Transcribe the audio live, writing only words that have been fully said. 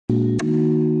Hey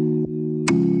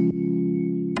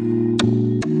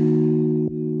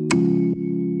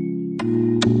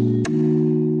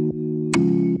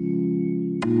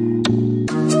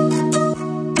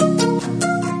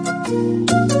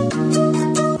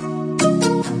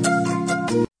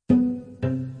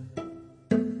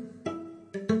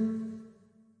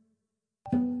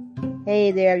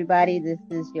there, everybody. This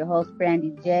is your host,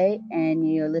 Brandy J,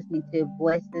 and you're listening to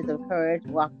Voices of Courage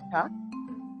Walk the Talk.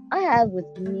 I have with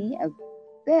me a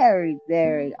very,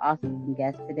 very awesome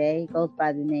guest today. He goes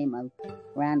by the name of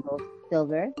Randall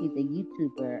Silver. He's a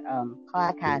YouTuber,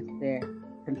 podcaster,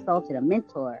 consultant, a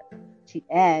mentor,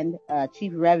 and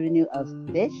Chief Revenue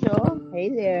Official. Hey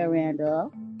there,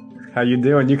 Randall. How you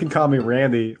doing? You can call me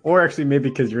Randy, or actually maybe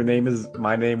because your name is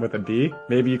my name with a B,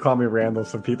 maybe you call me Randall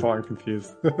so people aren't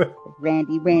confused.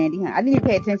 Randy. I need to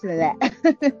pay attention to that.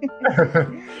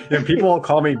 Yeah, people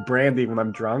call me Brandy when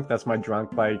I'm drunk. That's my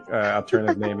drunk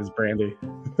alternative name is Brandy.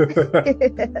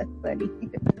 That's funny.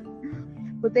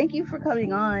 Well, thank you for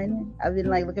coming on. I've been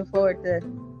looking forward to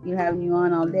having you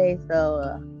on all day,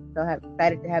 so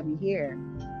excited to have you here.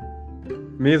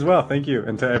 Me as well. Thank you.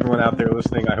 And to everyone out there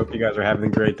listening, I hope you guys are having a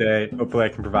great day. Hopefully I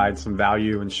can provide some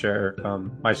value and share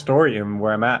my story and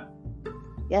where I'm at.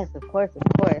 Yes, of course.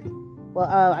 Well,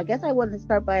 I guess I wanted to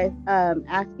start by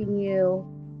asking you,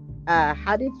 what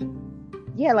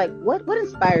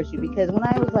inspires you? Because when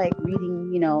I was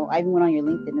reading, I even went on your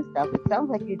LinkedIn and stuff, it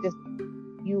sounds like you're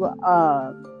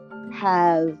a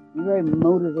very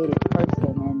motivated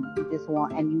person,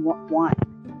 and you want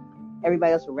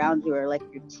everybody else around you, or your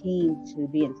team, to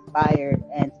be inspired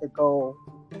and to go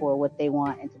for what they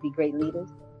want and to be great leaders.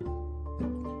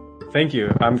 Thank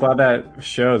you. I'm glad that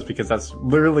shows, because that's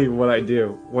literally what I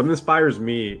do. What inspires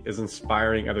me is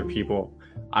inspiring other people.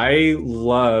 I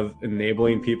love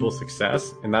enabling people's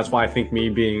success, and that's why I think me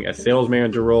being a sales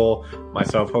manager role,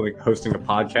 myself hosting a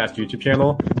podcast, YouTube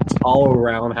channel, it's all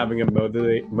around having a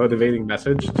motivating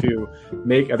message to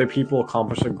make other people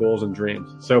accomplish their goals and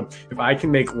dreams. So if I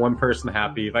can make one person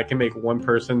happy, if I can make one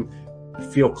person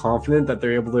feel confident that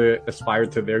they're able to aspire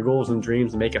to their goals and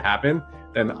dreams and make it happen,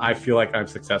 then I feel like I'm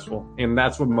successful. And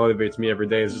that's what motivates me every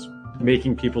day, is just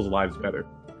making people's lives better.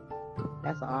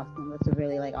 That's awesome. That's a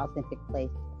really authentic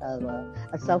place of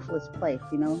a selfless place,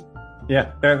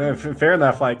 Yeah, fair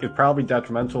enough. It's probably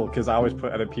detrimental because I always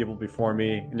put other people before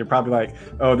me, and you're probably like,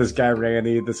 oh, this guy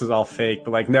Randy, this is all fake.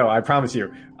 But no, I promise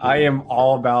you, I am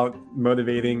all about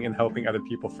motivating and helping other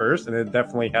people first, and it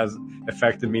definitely has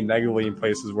affected me negatively in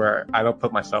places where I don't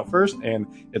put myself first, and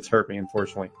it's hurt me,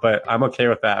 unfortunately. But I'm okay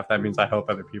with that if that means I help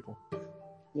other people.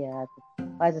 Yeah,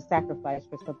 as a sacrifice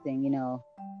for something,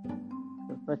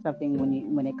 for something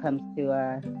when it comes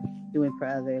to doing for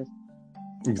others.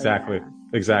 Exactly. Yeah,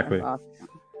 Exactly. Awesome.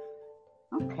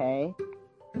 Okay.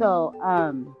 So,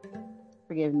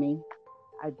 forgive me.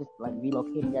 I just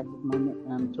relocated at this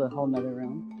moment to a whole nother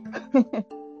room.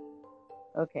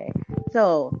 Okay.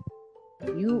 So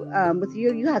you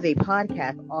you have a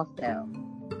podcast also.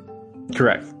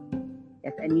 Correct.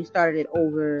 Yes, and you started it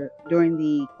over during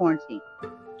the quarantine.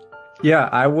 Yeah,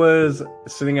 I was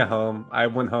sitting at home. I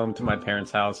went home to my parents'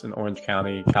 house in Orange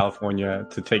County, California,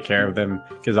 to take care of them,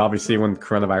 because obviously when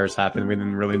coronavirus happened, we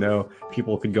didn't really know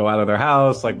people could go out of their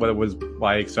house, what it was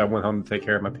like. So I went home to take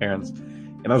care of my parents.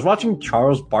 And I was watching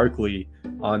Charles Barkley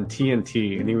on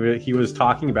TNT, and he was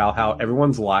talking about how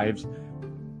everyone's lives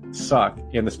suck.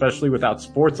 And especially without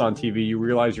sports on TV, you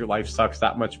realize your life sucks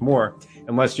that much more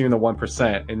unless you're in the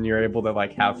 1% and you're able to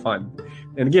have fun.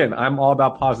 And again, I'm all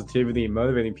about positivity and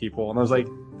motivating people. And I was like,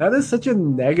 that is such a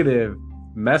negative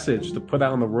message to put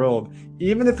out in the world.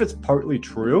 Even if it's partly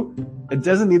true, it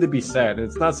doesn't need to be said. And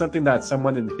it's not something that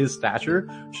someone in his stature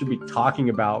should be talking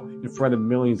about in front of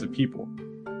millions of people.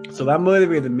 So that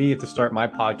motivated me to start my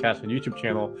podcast and YouTube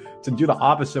channel to do the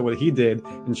opposite of what he did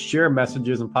and share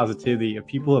messages and positivity of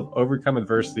people who have overcome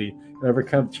adversity and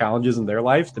overcome challenges in their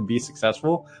lives to be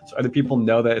successful, so other people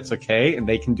know that it's okay and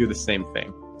they can do the same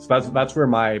thing. So that's where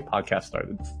my podcast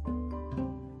started. That's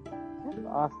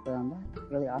awesome. That's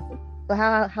really awesome. So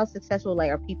how successful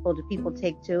are people? Do people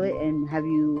take to it, and have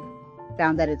you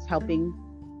found that it's helping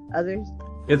others?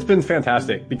 It's been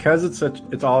fantastic because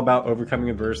it's all about overcoming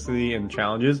adversity and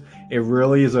challenges. It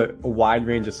really is a wide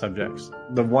range of subjects.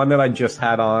 The one that I just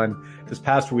had on this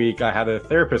past week, I had a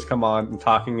therapist come on and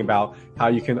talking about how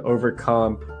you can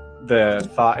overcome the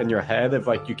thought in your head of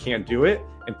you can't do it,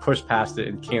 and push past it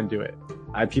and can do it.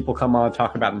 I had people come on and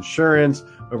talk about insurance,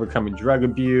 overcoming drug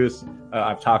abuse.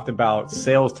 I've talked about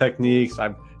sales techniques.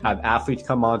 I've had athletes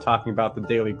come on talking about the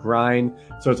daily grind.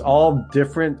 So it's all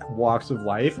different walks of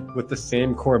life with the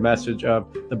same core message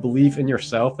of the belief in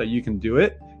yourself that you can do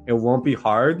it It won't be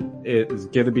hard. It's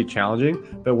going to be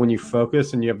challenging, but when you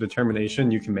focus and you have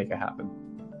determination, you can make it happen.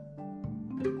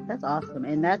 That's awesome.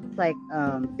 And that's like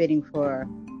fitting for,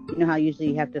 you know, how usually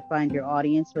you have to find your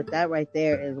audience, but that right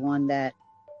there is one that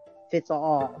fits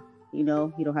all. You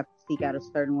know, you don't have to seek out a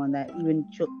certain one that even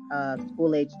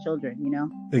school age children, you know,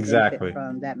 exactly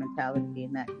from that mentality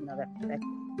and that, you know, that perspective.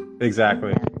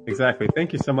 Exactly.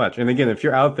 Thank you so much. And again, if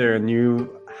you're out there and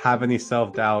you have any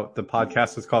self-doubt, the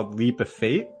podcast is called Leap of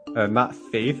Fate, not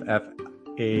Faith, Faith,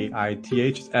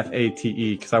 it's Fate,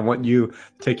 because I want you to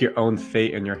take your own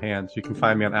fate in your hands. You can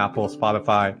find me on Apple,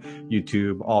 Spotify,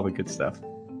 YouTube, all the good stuff.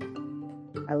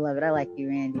 I love it. I like you,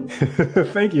 Randy.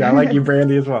 Thank you. I like you,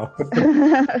 Brandy, as well.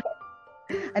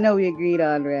 I know we agreed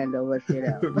on Randall, but you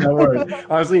know. No worries.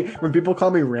 Honestly, when people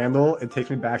call me Randall, it takes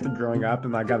me back to growing up,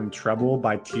 and I got in trouble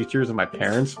by teachers and my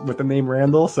parents with the name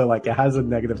Randall. So, like, it has a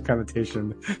negative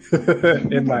connotation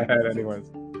in my head, anyways.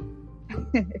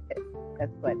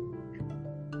 That's funny.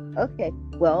 Okay,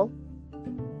 well,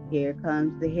 here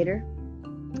comes the hitter,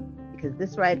 because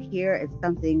this right here is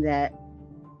something that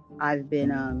I've been,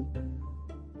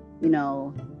 you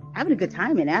know, having a good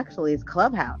time in. Actually, it's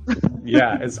Clubhouse.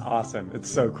 Yeah, it's awesome. It's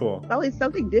so cool. It's always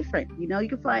something different. You know, you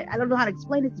can find, I don't know how to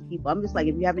explain it to people. I'm just like,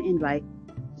 if you have an invite,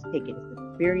 just take it. It's an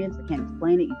experience. I can't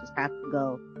explain it. You just have to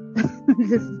go.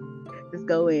 just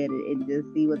go in and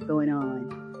just see what's going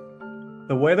on.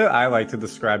 The way that I like to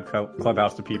describe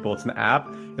Clubhouse to people, it's an app.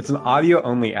 It's an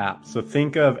audio-only app. So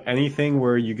think of anything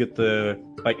where you get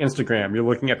like Instagram, you're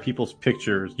looking at people's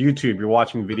pictures, YouTube, you're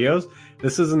watching videos.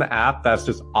 This is an app that's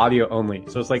just audio-only.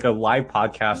 So it's like a live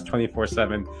podcast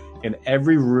 24/7. And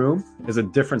every room is a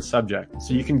different subject.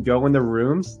 So you can go in the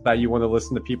rooms that you want to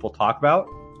listen to people talk about,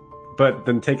 but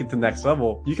then take it to the next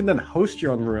level. You can then host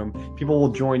your own room. People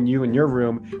will join you in your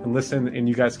room and listen, and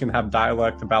you guys can have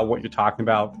dialect about what you're talking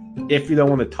about. If you don't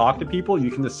want to talk to people,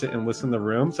 you can just sit and listen in the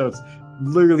room. So it's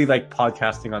literally like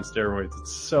podcasting on steroids.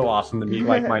 It's so awesome to meet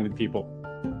like-minded people.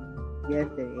 Yes,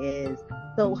 it is.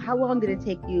 So how long did it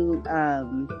take you,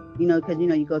 you know, because, you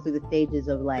know, you go through the stages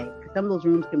of like, some of those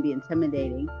rooms can be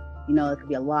intimidating. You know, it could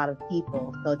be a lot of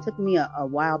people. So it took me a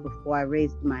while before I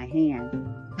raised my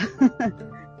hand.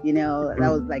 You know,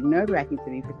 that was like nerve-wracking to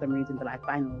me for some reason, but I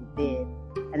finally did.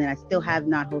 And then I still have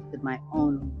not hosted my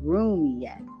own room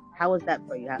yet. How was that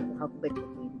for you? How quickly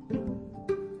did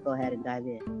you go ahead and dive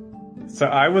in? So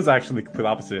I was actually the complete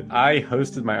opposite. I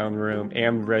hosted my own room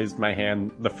and raised my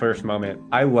hand the first moment.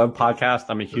 I love podcasts.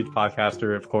 I'm a huge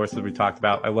podcaster, of course, as we talked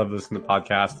about. I love listening to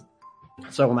podcasts.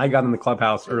 So when I got in the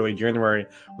Clubhouse early January,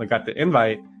 when I got the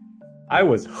invite, I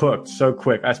was hooked so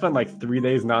quick. I spent like 3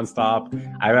 days nonstop.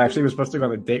 I actually was supposed to go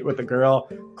on a date with a girl,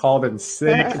 called in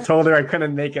sick, told her I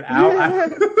couldn't make it out.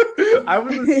 I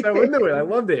was just so into it. I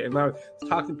loved it. And I was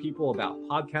talking to people about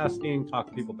podcasting,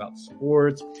 talking to people about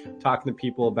sports, talking to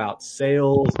people about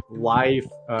sales, life,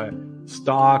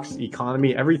 stocks,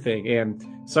 economy, everything. And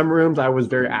some rooms I was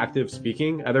very active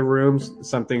speaking. Other rooms,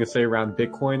 something to say around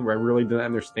Bitcoin where I really didn't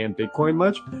understand Bitcoin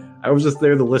much. I was just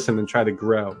there to listen and try to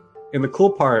grow. And the cool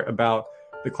part about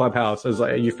the Clubhouse, as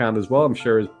you found as well, I'm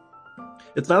sure, is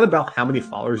it's not about how many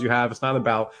followers you have. It's not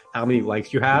about how many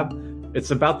likes you have.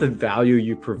 It's about the value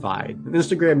you provide. On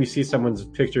Instagram, you see someone's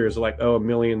pictures like, oh, 1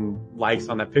 million likes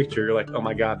on that picture. You're like, oh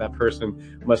my God, that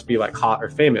person must be like hot or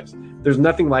famous. There's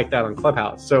nothing like that on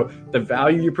Clubhouse. So the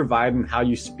value you provide and how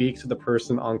you speak to the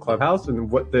person on Clubhouse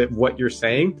and what you're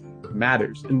saying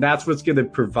matters. And that's what's going to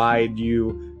provide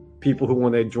you people who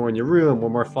want to join your room or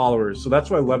more followers. So that's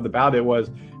what I loved about it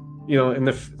was, you know, in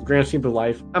the grand scheme of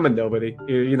life, I'm a nobody.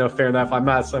 You know, fair enough. I'm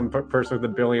not some person with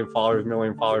 1 billion followers,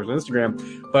 million followers on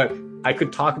Instagram, but I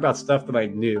could talk about stuff that I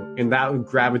knew, and that would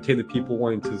gravitate to people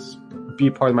wanting to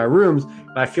be part of my rooms.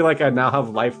 And I feel like I now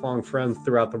have lifelong friends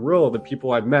throughout the world, the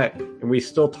people I've met, and we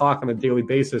still talk on a daily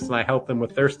basis, and I help them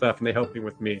with their stuff, and they help me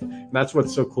with me. And that's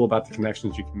what's so cool about the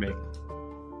connections you can make.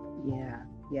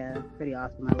 Yeah, pretty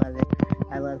awesome. I love it.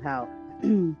 I love how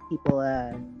people,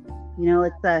 you know,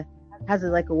 it's has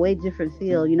like a way different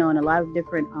feel, you know, in a lot of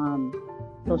different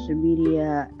social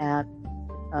media apps.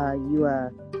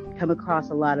 You come across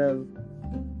a lot of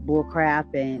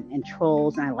bullcrap and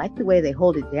trolls, and I like the way they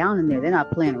hold it down in there. They're not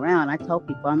playing around. I tell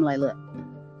people, I'm like, look,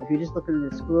 if you're just looking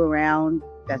to screw around,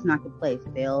 that's not the place.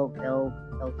 They'll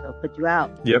put you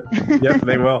out. Yep,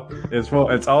 they will.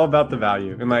 It's all about the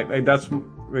value, and like that's what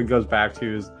it goes back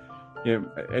to is, you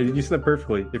know, you said it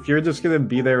perfectly. If you're just going to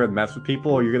be there and mess with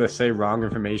people, or you're going to say wrong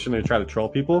information or try to troll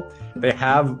people, they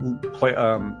have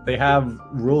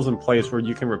rules in place where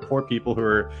you can report people who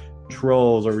are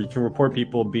trolls, or you can report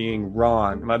people being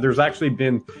wrong. There's actually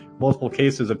been multiple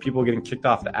cases of people getting kicked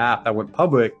off the app that went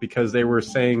public because they were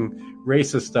saying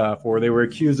racist stuff or they were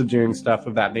accused of doing stuff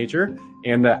of that nature,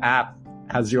 and the app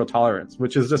has zero tolerance,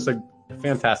 which is just a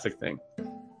fantastic thing.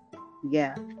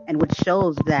 Yeah, and which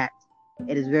shows that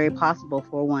it is very possible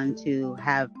for one to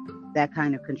have that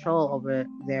kind of control over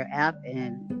their app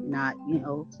and not,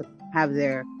 to have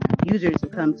their users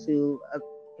succumb to,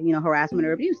 harassment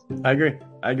or abuse. I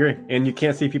agree. And you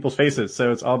can't see people's faces,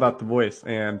 so it's all about the voice.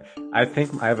 And I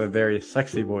think I have a very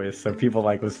sexy voice, so people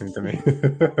like listening to me.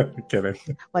 Kidding.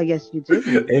 Well, I guess you do.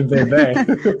 Hey, baby.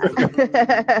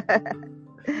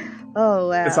 Oh,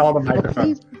 wow. It's all the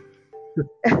microphone.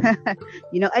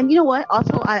 And you know what?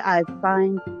 Also, I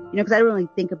find, because I didn't really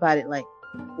think about it like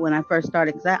when I first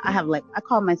started, because I have I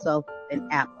call myself an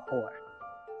app whore.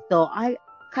 So I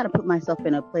kind of put myself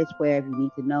in a place where if you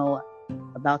need to know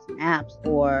about some apps,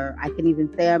 or I can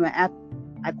even say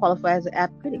I qualify as an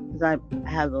app critic, because I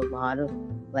have a lot of,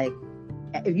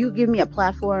 if you give me a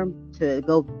platform to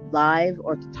go live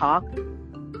or to talk,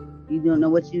 you don't know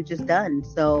what you've just done.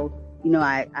 So,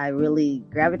 I really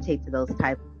gravitate to those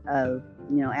types of,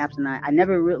 apps, and I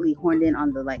never really horned in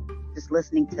on the, just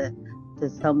listening to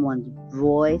someone's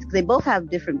voice, because they both have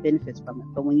different benefits from it.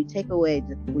 But when you take away,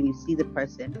 when you see the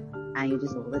person and you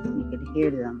just listen, you can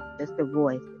hear them, just their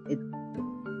voice,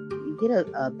 you get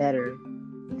a better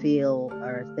feel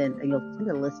or a sense, and you'll tend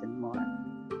to listen more.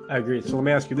 I agree. So let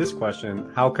me ask you this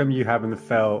question. How come you haven't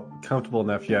felt comfortable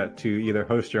enough yet to either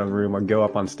host your own room or go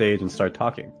up on stage and start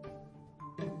talking?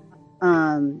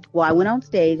 Well, I went on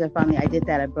stage. I did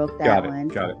that. I broke that one.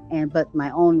 Got it. But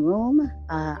my own room,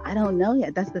 I don't know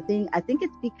yet. That's the thing. I think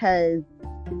it's because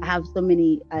I have so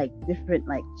many different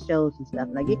shows and stuff.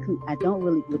 I don't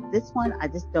really, with this one, I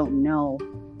just don't know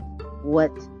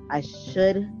what I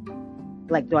should,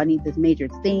 do I need this major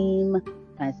theme?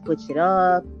 Can I switch it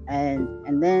up?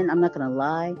 And then I'm not going to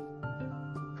lie.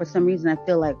 For some reason, I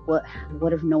feel like,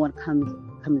 what if no one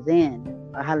comes in?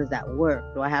 Or how does that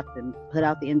work? Do I have to put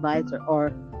out the invites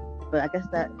or but I guess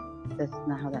that's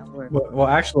not how that works. Well,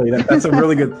 actually, that's a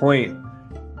really good point.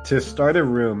 To start a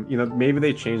room, maybe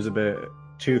they changed a bit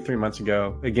 2-3 months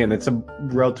ago. Again, it's a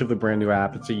relatively brand new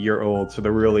app. It's a year old. So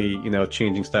they're really,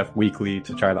 changing stuff weekly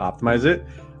to try to optimize it.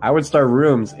 I would start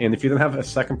rooms, and if you didn't have a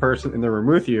second person in the room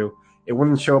with you, it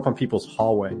wouldn't show up on people's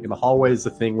hallway. And the hallway is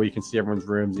the thing where you can see everyone's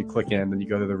rooms. You click in, then you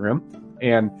go to the room.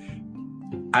 And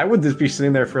I would just be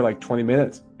sitting there for 20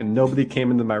 minutes and nobody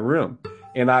came into my room.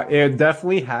 And it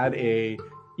definitely had a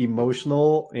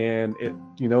emotional and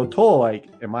toll.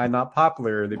 Am I not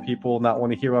popular? Do people not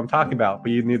want to hear what I'm talking about?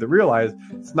 But you need to realize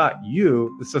it's not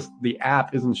you. It's just the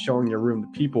app isn't showing your room to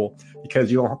people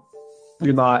because you're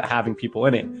not having people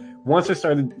in it. Once I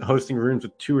started hosting rooms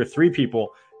with 2 or 3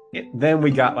 people, then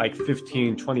we got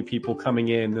 15, 20 people coming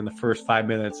in the first 5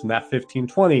 minutes. And that 15,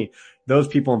 20, those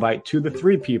people invite 2 to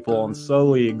 3 people, and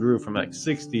slowly it grew from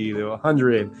 60 to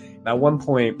 100. And at one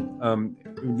point,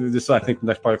 this is, I think, the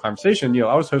next part of the conversation,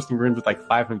 I was hosting rooms with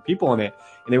 500 people in it.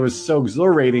 And it was so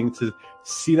exhilarating to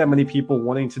see that many people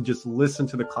wanting to just listen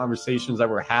to the conversations that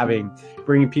we're having,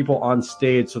 bringing people on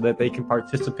stage so that they can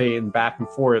participate and back and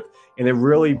forth. And it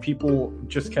really, people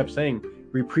just kept saying,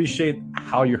 we appreciate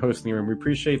how you're hosting your room. We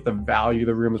appreciate the value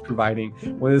the room is providing.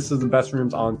 Well, this is the best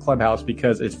rooms on Clubhouse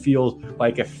because it feels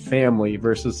like a family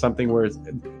versus something where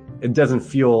it doesn't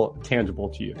feel tangible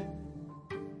to you.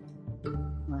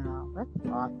 Wow, that's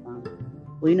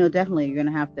awesome. Well, definitely you're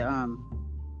gonna have to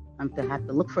I'm to have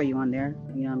to look for you on there.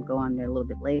 Go on there a little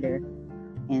bit later,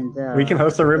 and we can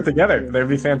host a room together. That'd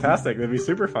be fantastic. That'd be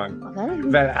super fun.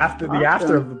 Oh,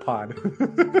 after of the pod.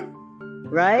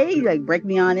 Right? Break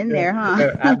me on in there,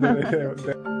 huh?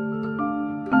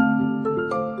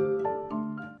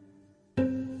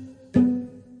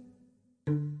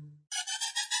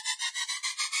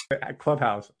 At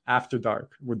Clubhouse After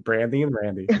Dark with Brandy and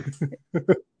Randy.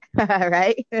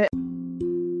 Right?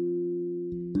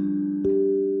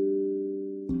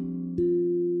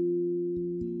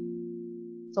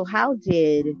 So how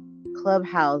did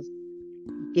Clubhouse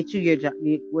get you your job,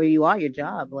 where you are, your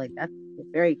job? That's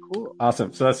very cool.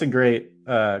 Awesome. So that's a great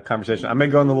conversation. I'm going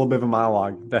to go in a little bit of a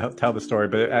monologue to tell the story,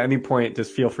 but at any point,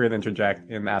 just feel free to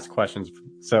interject and ask questions.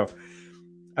 So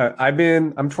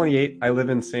I'm 28. I live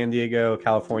in San Diego,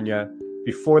 California.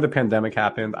 Before the pandemic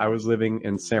happened, I was living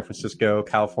in San Francisco,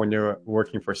 California,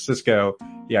 working for Cisco,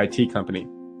 the IT company.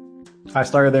 I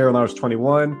started there when I was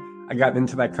 21. I got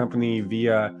into that company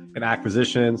via an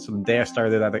acquisition. So the day I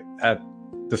started at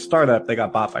the startup, they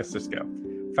got bought by Cisco.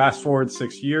 Fast forward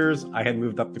 6 years, I had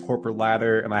moved up the corporate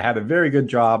ladder and I had a very good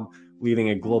job leading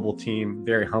a global team,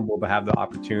 very humble to have the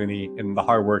opportunity and the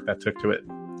hard work that took to it.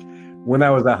 When I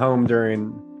was at home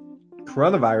during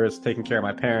coronavirus, taking care of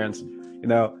my parents,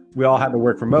 we all had to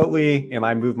work remotely, and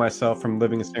I moved myself from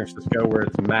living in San Francisco, where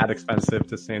it's mad expensive,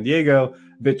 to San Diego,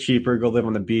 a bit cheaper, go live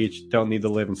on the beach, don't need to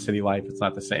live in city life. It's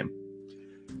not the same.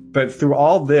 But through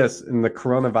all this in the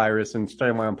coronavirus and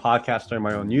starting my own podcast, starting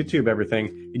my own YouTube,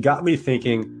 everything, it got me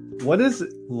thinking, what is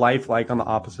life like on the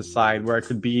opposite side, where I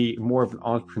could be more of an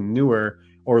entrepreneur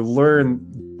or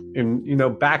learn in,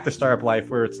 back to startup life,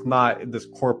 where it's not this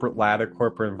corporate ladder,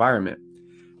 corporate environment.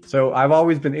 So I've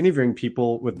always been interviewing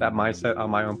people with that mindset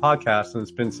on my own podcast, and it's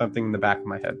been something in the back of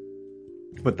my head.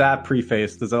 With that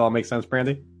preface, does that all make sense,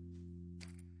 Brandy?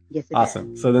 Yes, it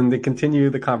awesome. does. So then to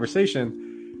continue the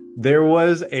conversation, there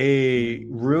was a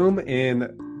room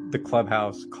in the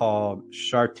Clubhouse called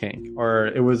Shark Tank, or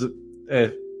it was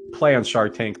a play on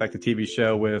Shark Tank, like the TV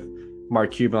show with Mark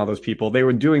Cuban and all those people. They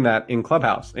were doing that in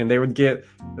Clubhouse, and they would get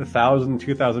 1,000,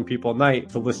 2,000 people a night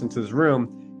to listen to this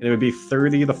room. And it would be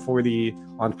 30 to 40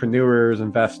 entrepreneurs,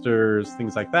 investors,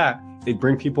 things like that. They'd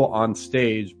bring people on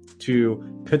stage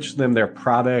to pitch them their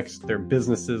products, their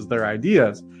businesses, their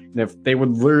ideas. And if they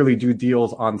would literally do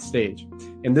deals on stage.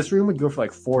 And this room would go for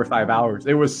like 4 or 5 hours.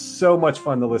 It was so much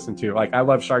fun to listen to. Like, I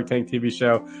love Shark Tank TV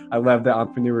show. I love the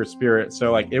entrepreneur spirit.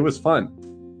 So like, it was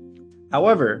fun.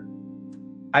 However,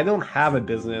 I don't have a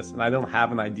business and I don't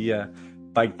have an idea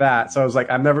like that. So I was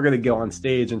like, I'm never going to go on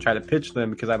stage and try to pitch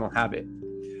them because I don't have it.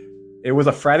 It was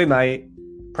a Friday night,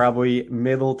 probably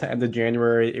middle to end of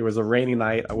January. It was a rainy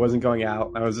night. I wasn't going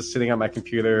out. I was just sitting on my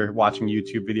computer watching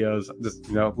YouTube videos, just,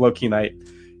 low-key night.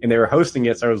 And they were hosting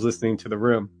it, so I was listening to the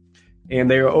room.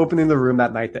 And they were opening the room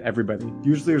that night to everybody.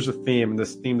 Usually there's a theme, and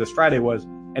this theme this Friday was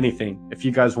anything. If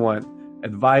you guys want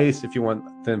advice, if you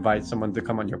want to invite someone to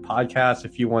come on your podcast,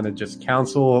 if you want to just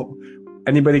counsel,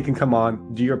 anybody can come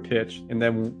on, do your pitch, and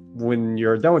then when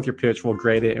you're done with your pitch, we'll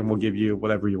grade it and we'll give you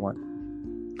whatever you want.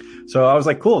 So I was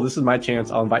like, cool, this is my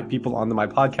chance. I'll invite people onto my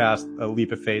podcast, A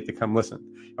Leap of Faith, to come listen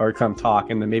or come talk,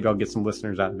 and then maybe I'll get some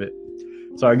listeners out of it.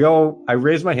 So I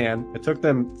raised my hand. It took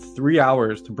them 3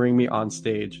 hours to bring me on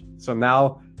stage. So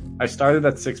now I started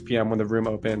at 6 p.m. when the room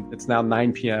opened. It's now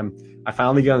 9 p.m. I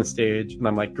finally get on stage, and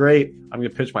I'm like, great, I'm going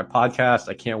to pitch my podcast.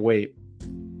 I can't wait.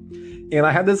 And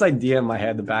I had this idea in my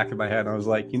head, the back of my head. And I was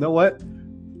like, you know what?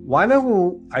 Why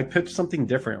don't I pitch something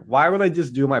different? Why would I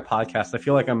just do my podcast? I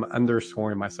feel like I'm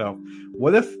underscoring myself.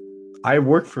 What if I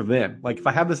work for them? Like, if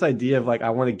I have this idea of like,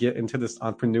 I want to get into this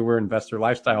entrepreneur investor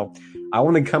lifestyle, I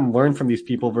want to come learn from these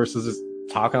people versus just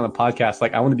talk on a podcast.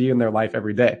 Like, I want to be in their life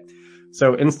every day.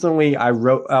 So instantly I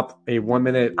wrote up a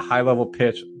 1-minute high level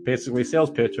pitch, basically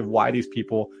sales pitch of why these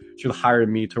people should hire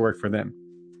me to work for them.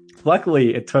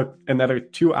 Luckily, it took another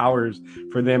 2 hours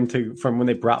for them from when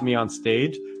they brought me on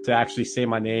stage to actually say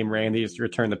my name, Randy, is to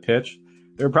return the pitch.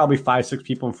 There were probably 5-6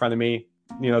 people in front of me.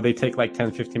 They take like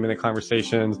 10, 15-minute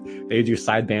conversations. They do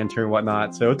side banter and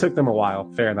whatnot. So it took them a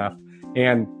while, fair enough.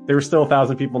 And there were still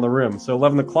 1,000 people in the room. So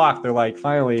 11 o'clock, they're like,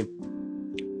 finally,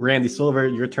 Randy Silver,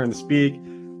 your turn to speak.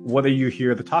 What are you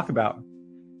here to talk about?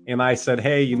 And I said,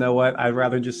 hey, you know what? I'd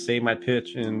rather just say my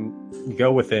pitch and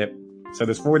go with it. So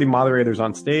there's 40 moderators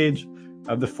on stage.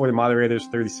 Of the 40 moderators,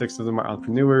 36 of them are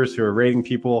entrepreneurs who are rating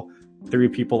people, 3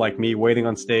 people like me waiting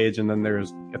on stage, and then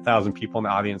there's 1,000 people in the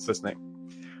audience listening.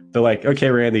 They're like, okay,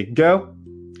 Randy, go.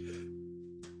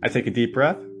 I take a deep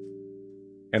breath,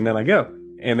 and then I go.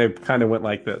 And they kind of went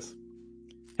like this.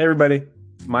 Hey, everybody.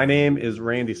 My name is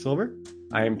Randy Silver.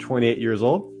 I am 28 years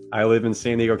old. I live in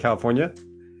San Diego, California.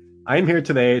 I'm here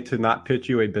today to not pitch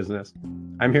you a business.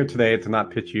 I'm here today to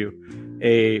not pitch you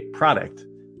a product.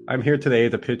 I'm here today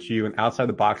to pitch you an outside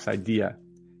the box idea.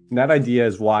 And that idea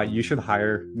is why you should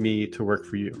hire me to work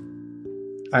for you.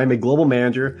 I am a global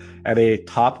manager at a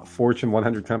top Fortune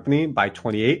 100 company by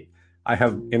 28. I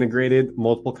have integrated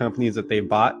multiple companies that they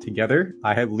bought together.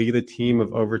 I have lead a team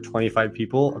of over 25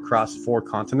 people across 4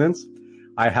 continents.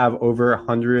 I have over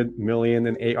 100 million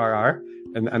in ARR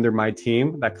and under my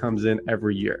team that comes in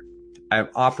every year. I have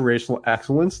operational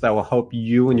excellence that will help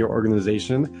you and your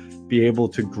organization be able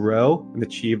to grow and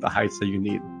achieve the heights that you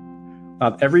need.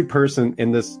 Not every person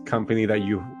in this company that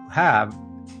you have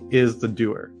is the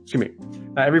doer.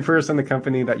 Not every person in the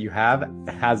company that you have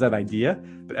has that idea,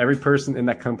 but every person in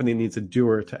that company needs a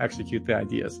doer to execute the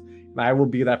ideas. And I will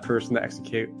be that person to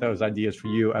execute those ideas for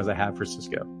you as I have for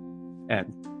Cisco.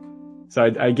 And so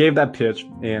I gave that pitch,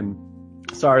 and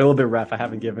sorry, a little bit rough. I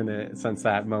haven't given it since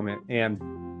that moment. And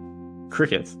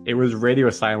crickets. It was radio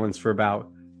silence for about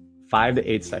 5 to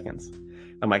 8 seconds.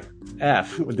 I'm like,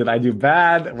 F, did I do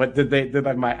bad? What did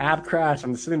my app crash?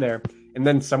 I'm sitting there. And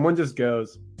then someone just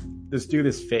goes, this dude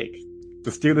is fake.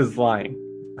 This dude is lying.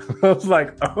 I was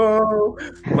like, oh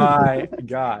my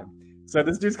God. So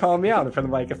this dude's calling me out in front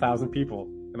of like 1,000 people.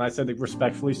 And I said,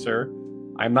 respectfully, sir,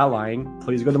 I'm not lying.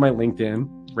 Please go to my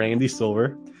LinkedIn, Randy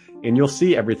Silver, and you'll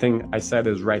see everything I said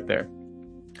is right there.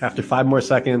 After 5 more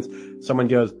seconds, someone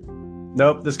goes,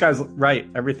 nope, this guy's right.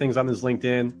 Everything's on his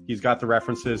LinkedIn. He's got the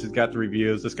references. He's got the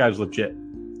reviews. This guy's legit.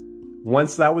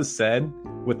 Once that was said,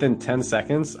 within 10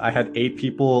 seconds, I had 8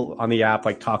 people on the app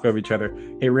like talk over each other.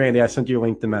 Hey, Randy, I sent you a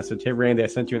LinkedIn message. Hey, Randy, I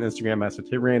sent you an Instagram message.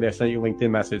 Hey, Randy, I sent you a LinkedIn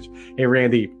message. Hey,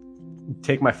 Randy,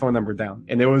 take my phone number down.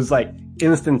 And it was like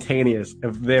instantaneous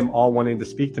of them all wanting to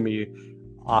speak to me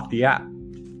off the app.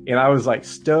 And I was like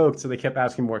stoked. So they kept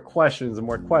asking more questions and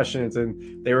more questions.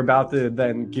 And they were about to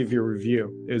then give you a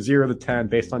review. It was 0 to 10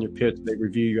 based on your pitch. They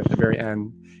review you at the very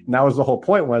end. And that was the whole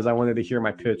point, was I wanted to hear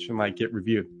my pitch and like get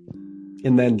reviewed.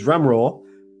 And then drum roll,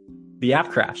 the app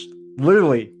crashed.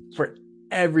 Literally for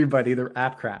everybody, their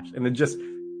app crashed and it just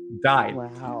died.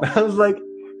 Wow. I was like,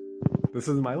 this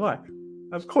is my luck.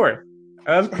 Of course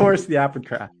the app would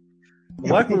crash.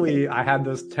 Luckily, I had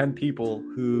those 10 people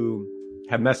who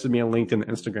had messaged me on LinkedIn and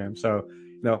Instagram. So,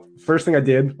 first thing I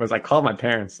did was I called my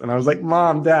parents and I was like,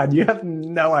 Mom, Dad, you have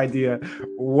no idea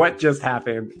what just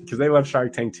happened, because they love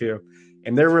Shark Tank too.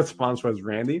 And their response was,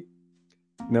 Randy,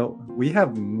 no, we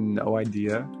have no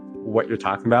idea what you're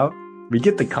talking about. We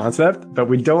get the concept, but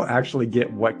we don't actually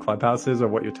get what Clubhouse is or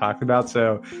what you're talking about.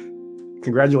 So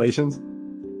congratulations,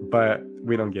 but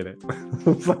we don't get it. I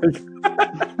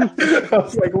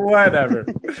was like, whatever.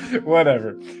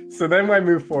 So then when I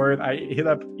moved forward, I hit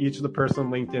up each of the person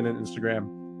on LinkedIn and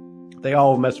Instagram. They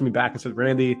all messaged me back and said,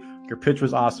 Randy, your pitch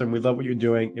was awesome. We love what you're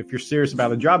doing. If you're serious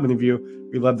about a job interview,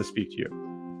 we'd love to speak to you.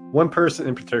 One person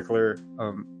in particular,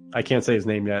 I can't say his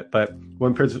name yet, but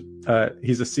one person,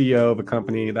 he's a CEO of a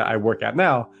company that I work at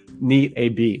now, Neat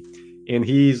AB. And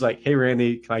he's like, hey,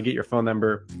 Randy, can I get your phone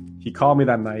number? He called me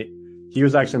that night. He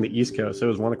was actually on the East Coast, so it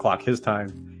was 1:00 his time.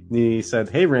 And he said,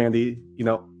 hey, Randy,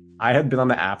 I had been on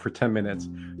the app for 10 minutes.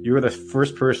 You were the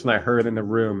first person I heard in the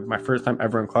room, my first time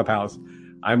ever in Clubhouse.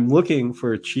 I'm looking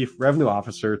for a chief revenue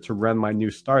officer to run my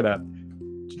new startup.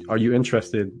 Are you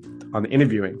interested on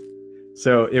interviewing?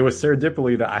 So it was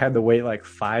serendipity that I had to wait like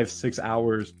 5-6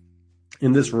 hours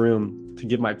in this room to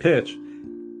give my pitch.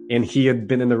 And he had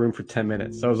been in the room for 10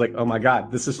 minutes. So I was like, oh my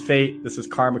God, this is fate. This is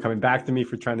karma coming back to me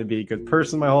for trying to be a good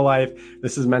person my whole life.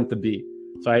 This is meant to be.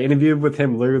 So I interviewed with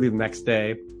him literally the next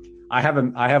day. I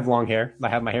have long hair. I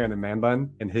have my hair in a man bun,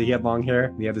 and he had long hair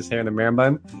and he had his hair in a man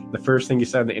bun. The first thing he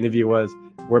said in the interview was,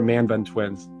 we're man bun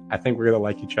twins. I think we're going to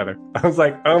like each other. I was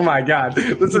like, oh my God,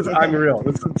 this is unreal.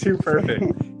 This is too perfect.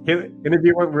 His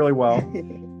interview went really well.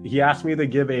 He asked me to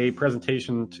give a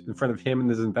presentation in front of him and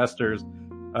his investors,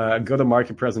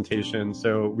 go-to-market presentation.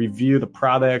 So review the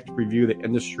product, review the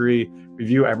industry,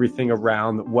 review everything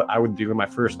around what I would do in my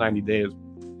first 90 days.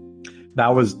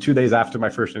 That was 2 days after my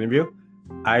first interview.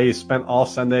 I spent all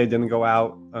Sunday, didn't go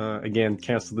out. Again,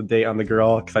 canceled the date on the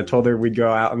girl because I told her we'd go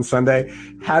out on Sunday.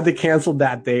 Had to cancel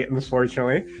that date,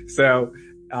 unfortunately. So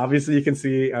obviously you can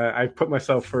see I put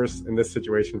myself first in this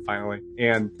situation finally.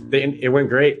 And it went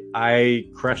great. I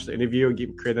crushed the interview,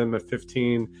 created them a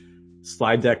 15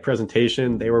 slide deck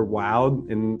presentation. They were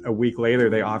wowed. And a week later,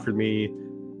 they offered me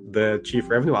the chief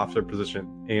revenue officer position.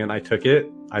 And I took it.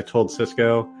 I told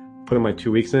Cisco, put in my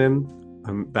 2 weeks in.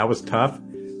 That was tough.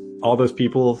 All those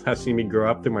people have seen me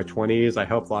grow up through my 20s. I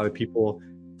helped a lot of people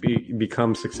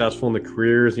become successful in their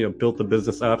careers, built the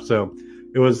business up. So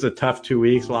it was a tough 2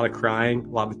 weeks, a lot of crying, a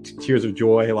lot of tears of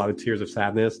joy, a lot of tears of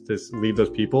sadness to leave those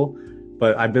people.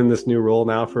 But I've been in this new role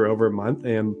now for over a month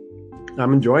and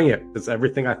I'm enjoying it. It's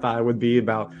everything I thought it would be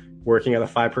about working at a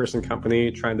 5-person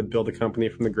company, trying to build a company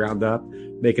from the ground up,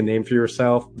 make a name for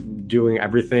yourself, doing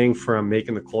everything from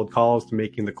making the cold calls to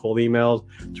making the cold emails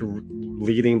to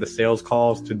leading the sales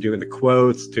calls to doing the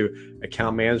quotes to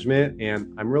account management.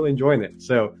 And I'm really enjoying it.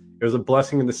 So it was a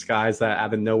blessing in disguise that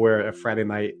out of nowhere, a Friday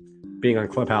night being on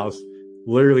Clubhouse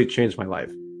literally changed my life.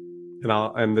 And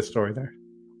I'll end this story there.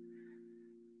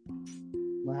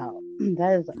 Wow.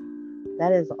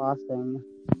 That is awesome.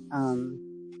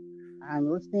 I'm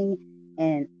listening,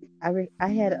 and I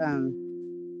had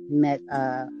met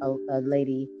a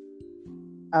lady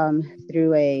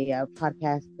through a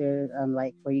podcaster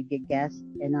like where you get guests,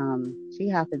 and she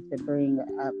happened to bring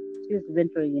up, she was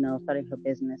eventually starting her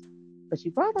business, but she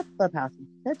brought up Clubhouse and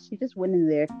said she just went in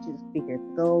there, she's a speaker,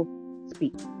 to go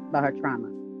speak about her trauma,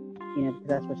 because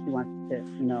that's what she wants to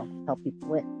help people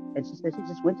with. And she said she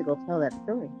just went to go tell that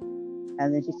story.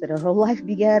 And then she said her whole life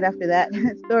began after that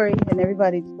story, and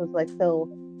everybody just was like, so,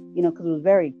 because it was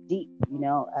very deep,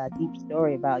 a deep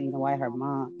story about, why her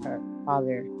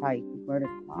father, how he murdered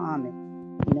her mom,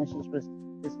 She was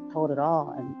just told it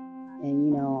all, and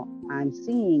I'm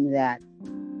seeing that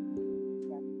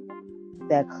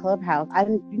Clubhouse. I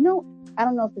don't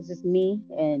know if it's just me,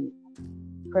 and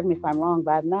correct me if I'm wrong,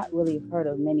 but I've not really heard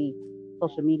of many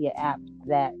social media apps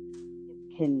that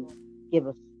can give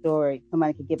a story.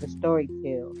 Somebody could give a story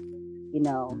to,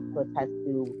 what has to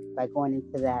do by going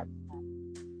into that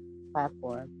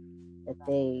platform, that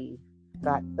they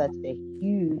got such a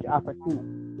huge opportunity.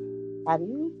 Have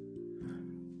you?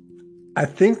 I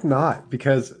think not,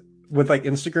 because with like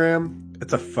Instagram,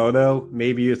 it's a photo,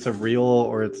 maybe it's a reel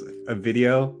or it's a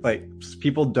video. Like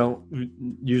people don't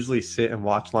usually sit and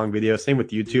watch long videos. Same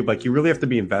with YouTube. Like you really have to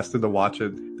be invested to watch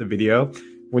the video.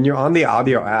 When you're on the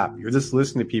audio app, you're just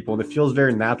listening to people and it feels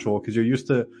very natural because you're used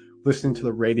to listening to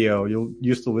the radio. You're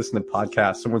used to listening to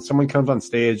podcasts. So when someone comes on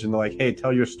stage and they're like, hey,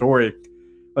 tell your story,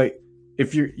 like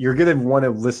if you're going to want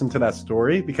to listen to that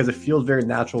story because it feels very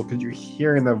natural because you're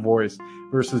hearing their voice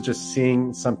versus just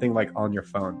seeing something like on your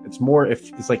phone. It's more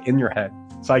if it's like in your head.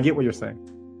 So I get what you're saying.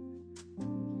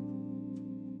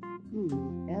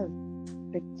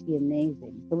 That's pretty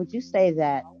amazing. So would you say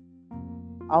that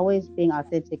always being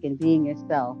authentic and being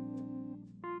yourself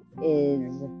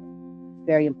is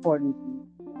very important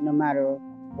no matter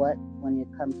what when it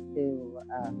comes to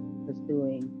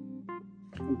pursuing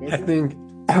business? I think,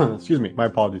 excuse me, my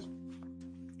apologies.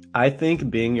 I think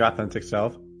being your authentic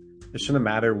self, it shouldn't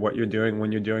matter what you're doing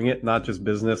when you're doing it, not just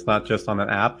business, not just on an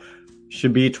app,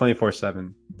 should be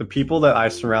 24/7. The people that I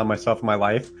surround myself in my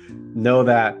life know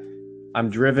that I'm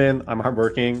driven, I'm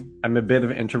hardworking, I'm a bit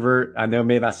of an introvert. I know it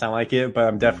may not sound like it, but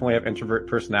I'm definitely have introvert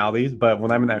personalities. But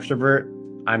when I'm an extrovert,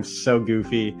 I'm so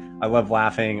goofy. I love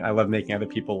laughing. I love making other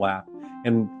people laugh.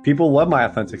 And people love my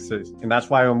authenticity. And that's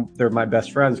why they're my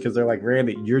best friends, because they're like,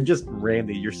 Randy, you're just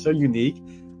Randy. You're so unique.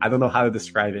 I don't know how to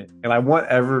describe it. And I want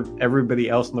everybody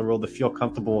else in the world to feel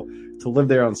comfortable to live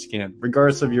their own skin,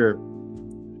 regardless of your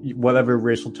whatever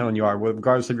racial tone you are,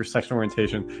 regardless of your sexual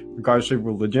orientation, regardless of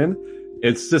religion.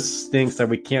 It just stinks that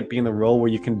we can't be in the role where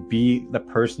you can be the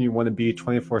person you want to be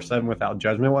 24/7 without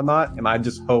judgment and whatnot. And I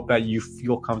just hope that you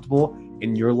feel comfortable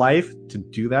in your life to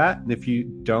do that. And if you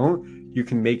don't, you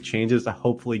can make changes to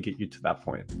hopefully get you to that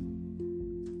point.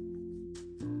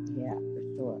 Yeah, for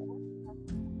sure.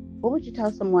 What would you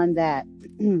tell someone that,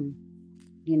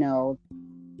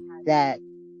 that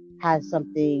has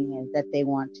something that they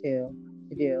want to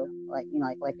do, like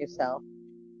yourself?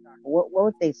 What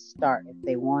would they start if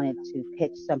they wanted to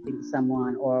pitch something to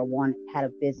someone or had a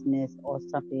business or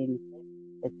something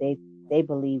that they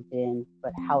believed in,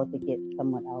 but how would they get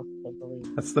someone else to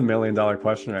believe? That's the $1 million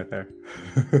question right there.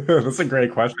 That's a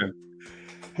great question.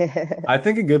 I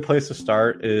think a good place to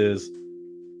start is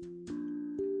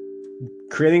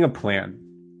creating a plan.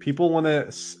 People want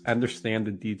to understand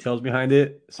the details behind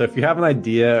it. So if you have an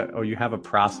idea or you have a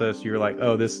process, you're like,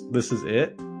 oh, this is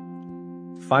it.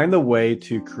 Find a way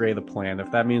to create a plan.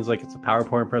 If that means like it's a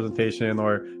PowerPoint presentation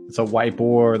or it's a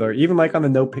whiteboard or even like on a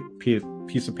note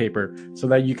piece of paper so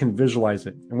that you can visualize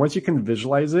it. And once you can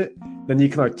visualize it, then you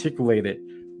can articulate it.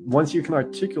 Once you can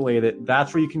articulate it,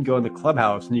 that's where you can go into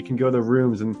Clubhouse and you can go to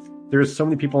rooms. And there's so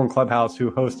many people in Clubhouse who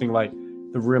hosting like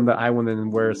the room that I went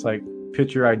in where it's like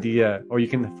pitch your idea, or you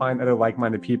can find other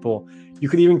like-minded people. You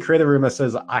could even create a room that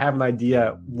says, I have an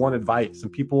idea, want advice,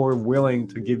 and people are willing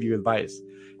to give you advice.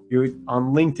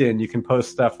 On LinkedIn, you can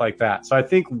post stuff like that. So I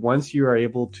think once you are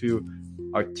able to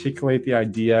articulate the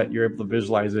idea, you're able to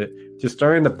visualize it, just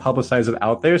starting to publicize it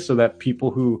out there so that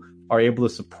people who are able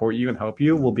to support you and help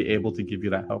you will be able to give you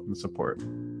that help and support.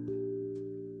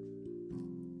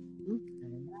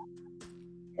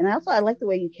 And also, I like the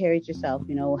way you carried yourself,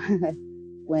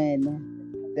 when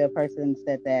the person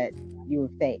said that you were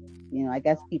fake. I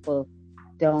guess people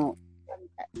don't.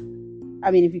 I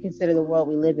mean, if you consider the world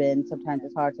we live in, sometimes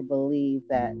it's hard to believe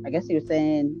that. I guess you were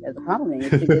saying as a compliment,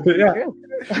 it's yeah. True.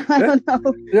 I don't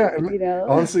know. Yeah,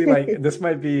 honestly, like this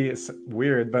might be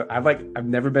weird, but I've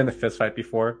never been in a fist fight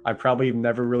before. I've probably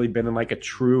never really been in like a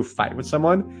true fight with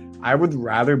someone. I would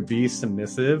rather be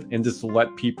submissive and just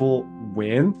let people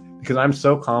win because I'm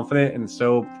so confident and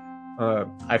so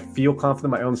I feel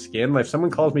confident in my own skin. Like if someone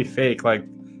calls me fake, like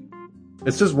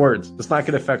it's just words. It's not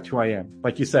going to affect who I am.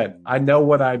 Like you said, I know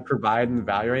what I provide and the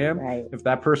value I am. Right. If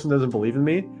that person doesn't believe in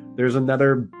me, there's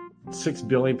another 6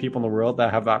 billion people in the world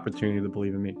that have the opportunity to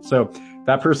believe in me. So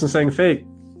that person saying fake,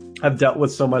 I've dealt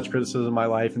with so much criticism in my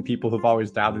life and people who've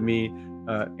always doubted me.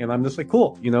 And I'm just like,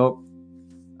 cool,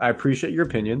 I appreciate your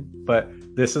opinion, but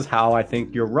this is how I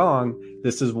think you're wrong.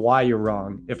 This is why you're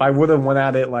wrong. If I would have went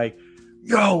at it like,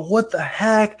 yo, what the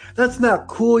heck? That's not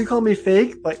cool. You call me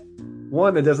fake? Like,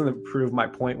 one, it doesn't prove my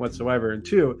point whatsoever. And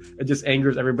two, it just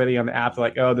angers everybody on the app.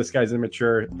 Like, oh, this guy's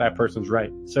immature. That person's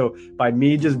right. So by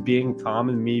me just being calm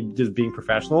and me just being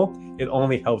professional, it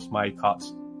only helps my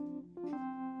cause.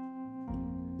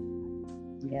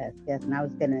 Yes, yes.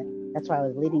 And that's why I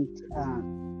was leading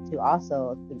to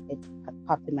also, it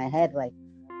popped in my head, like,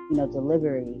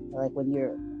 delivery, like when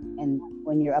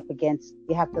you're up against,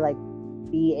 you have to like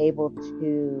be able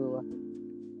to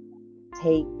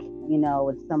take,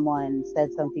 when someone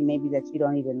says something maybe that you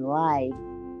don't even like,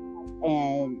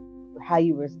 and how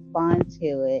you respond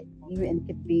to it, even it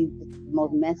could be the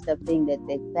most messed up thing that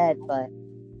they said, but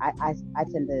I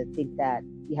tend to think that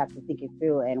you have to think it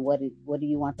through, and what do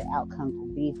you want the outcome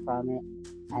to be from it,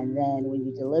 and then when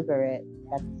you deliver it,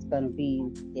 that's going to be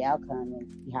the outcome, and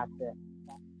you have to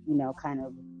kind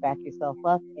of back yourself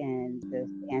up and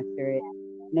just answer it.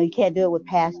 You can't do it with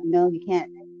passion. You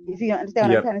can't. If you don't understand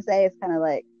what I'm trying to say, it's kind of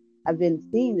like I've been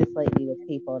seeing this lately with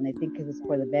people, and they think because it's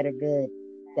for the better good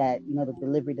that the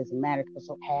delivery doesn't matter because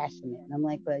they're so passionate. And I'm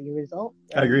like, but your results.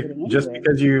 I agree. Just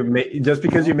because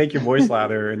you make your voice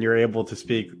louder and you're able to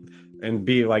speak and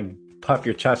be like puff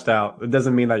your chest out, it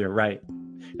doesn't mean that you're right.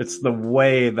 It's the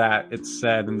way that it's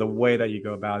said and the way that you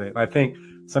go about it. And I think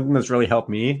something that's really helped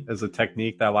me is a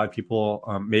technique that a lot of people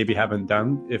maybe haven't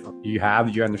done. If you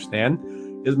have, you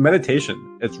understand, is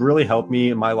meditation. It's really helped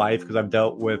me in my life because I've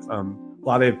dealt with a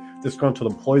lot of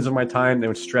disgruntled employees of my time. They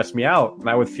would stress me out, and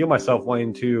I would feel myself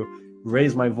wanting to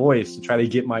raise my voice to try to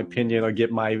get my opinion or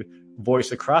get my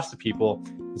voice across to people.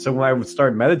 And so when I would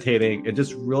start meditating, it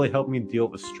just really helped me deal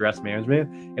with stress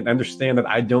management and understand that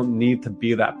I don't need to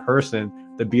be that person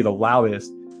to be the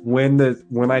loudest. When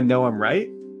I know I'm right,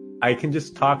 I can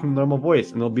just talk in a normal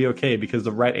voice and it'll be okay because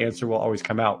the right answer will always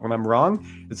come out. When I'm wrong,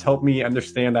 it's helped me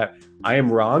understand that I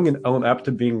am wrong and own up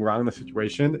to being wrong in the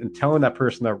situation and telling that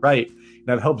person they're right. And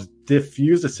that helps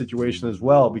diffuse the situation as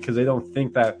well because they don't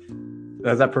think that,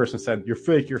 as that person said, you're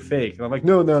fake. And I'm like,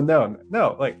 no.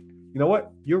 Like, you know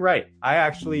what? You're right. I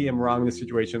actually am wrong in this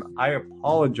situation. I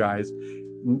apologize.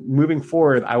 Moving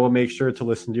forward, I will make sure to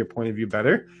listen to your point of view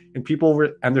better. And people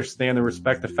understand and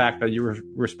respect the fact that you're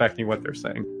respecting what they're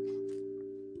saying.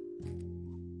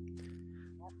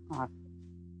 Awesome.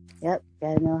 Yep.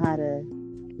 Got to know how to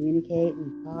communicate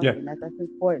and talk. Yeah. And that's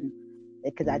important.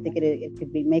 Because I think it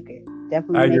could be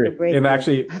definitely I agree. Make or break. And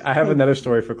actually, I have another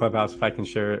story for Clubhouse if I can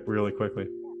share it really quickly.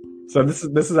 So this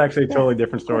is actually a totally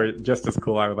different story, just as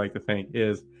cool, I would like to think,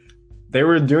 is they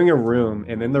were doing a room,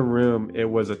 and in the room, it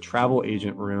was a travel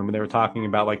agent room, and they were talking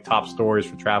about like top stories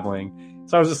for traveling.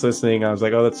 So I was just listening. I was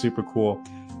like, oh, that's super cool.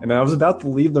 And then I was about to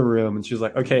leave the room, and she was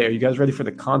like, okay, are you guys ready for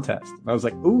the contest? And I was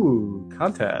like, ooh,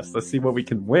 contest. Let's see what we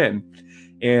can win.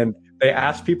 And they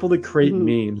asked people to create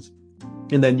memes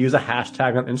and then use a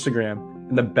hashtag on Instagram.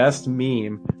 And the best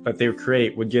meme that they would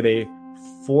create would get a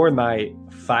 4-night,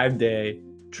 5-day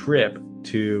trip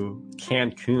to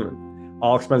Cancun,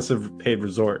 all expensive paid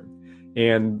resort.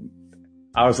 And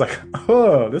I was like,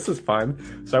 oh, this is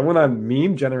fun. So I went on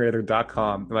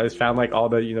memegenerator.com and I just found like all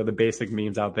the, the basic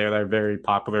memes out there that are very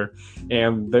popular.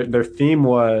 And their theme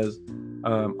was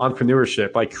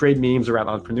entrepreneurship, like create memes around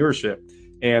entrepreneurship.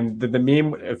 And the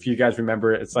meme, if you guys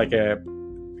remember, it's like a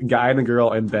guy and a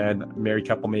girl in bed, married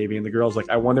couple maybe. And the girl's like,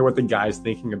 I wonder what the guy's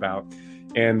thinking about.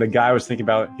 And the guy was thinking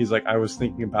about, he's like, I was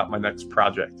thinking about my next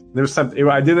project. There was something,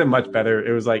 I did it much better.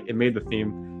 It was like, it made the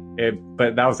theme,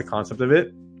 but that was the concept of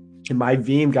it. And my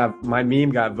meme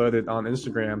got voted on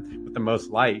Instagram with the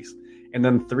most likes. And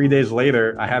then 3 days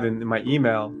later, I had in my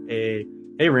email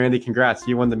hey, Randy, congrats.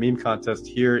 You won the meme contest.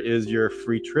 Here is your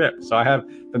free trip. So I have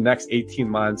the next 18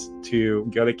 months to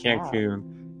go to Cancun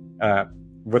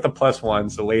with a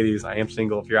 +1. So ladies, I am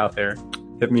single. If you're out there,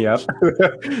 hit me up.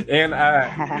 And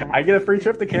I get a free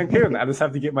trip to Cancun. I just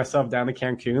have to get myself down to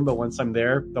Cancun. But once I'm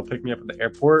there, they'll pick me up at the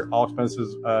airport, all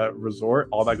expenses resort,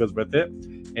 all that goes with it.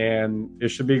 And it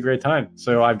should be a great time.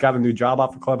 So I've got a new job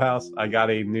off of Clubhouse. I got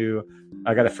a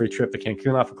free trip to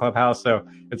Cancun off of Clubhouse. So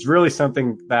it's really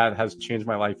something that has changed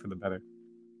my life for the better.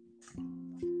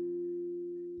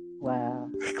 Wow.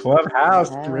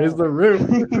 Clubhouse, raise the roof.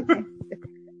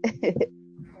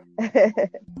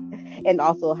 And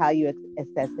also how you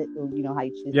assess it, how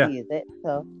you choose to use it.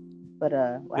 So, but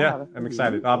wow. Yeah, I'm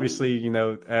excited. Obviously,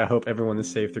 I hope everyone is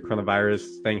safe through coronavirus,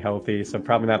 staying healthy. So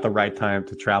probably not the right time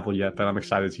to travel yet, but I'm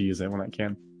excited to use it when I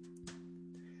can.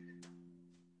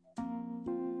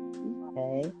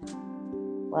 Okay.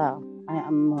 Wow.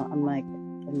 I'm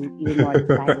even more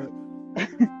excited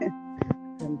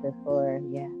than before.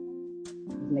 Yeah.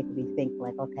 It's making me think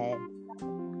like, okay,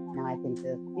 now I can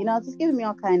just, it's just giving me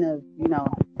all kind of,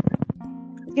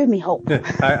 Give me hope.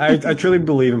 I truly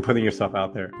believe in putting yourself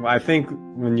out there. I think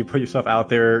when you put yourself out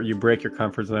there, you break your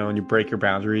comfort zone, you break your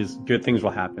boundaries, good things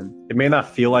will happen. It may not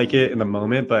feel like it in the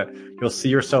moment, but you'll see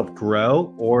yourself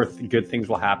grow, or good things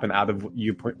will happen out of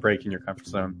you breaking your comfort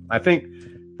zone. I think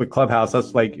with Clubhouse,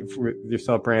 that's like for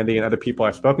yourself, Brandy, and other people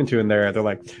I've spoken to in there, they're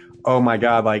like, oh my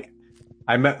God, like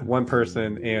I met one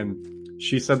person and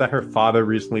she said that her father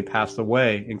recently passed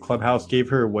away, and Clubhouse gave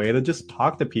her a way to just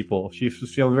talk to people. She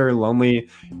was feeling very lonely,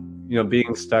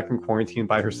 being stuck in quarantine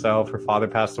by herself. Her father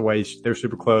passed away. They're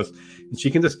super close, and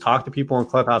she can just talk to people in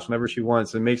Clubhouse whenever she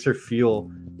wants. It makes her feel,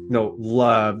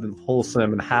 loved and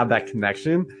wholesome and have that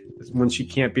connection when she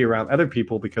can't be around other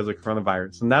people because of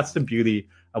coronavirus. And that's the beauty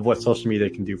of what social media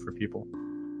can do for people.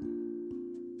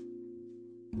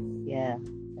 Yeah,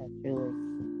 that's truly.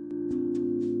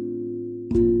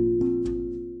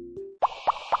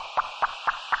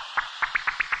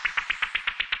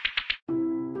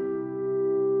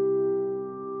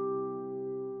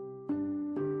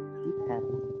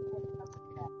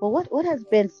 Well, what has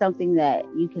been something that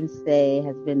you can say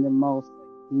has been the most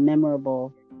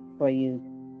memorable for you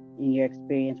in your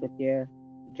experience with your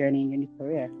journey in your new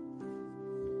career?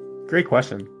 Great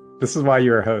question. This is why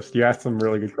you're a host. You asked some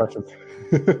really good questions.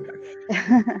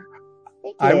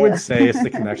 I would say it's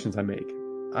the connections I make.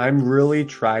 I'm really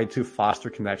trying to foster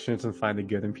connections and find the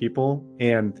good in people.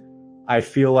 And I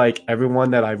feel like everyone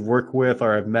that I've worked with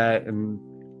or I've met in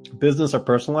business or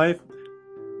personal life,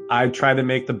 I try to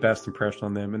make the best impression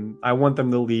on them. And I want them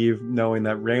to leave knowing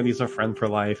that Randy's a friend for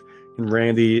life and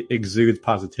Randy exudes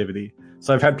positivity.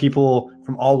 So I've had people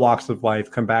from all walks of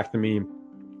life come back to me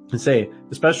and say,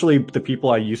 especially the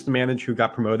people I used to manage who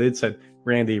got promoted, said,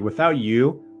 Randy, without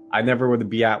you, I never would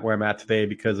be at where I'm at today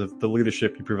because of the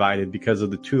leadership you provided, because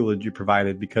of the toolage you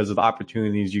provided, because of the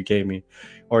opportunities you gave me.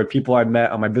 Or people I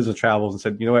met on my business travels and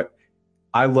said, you know what?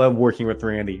 I love working with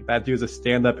Randy. That dude's a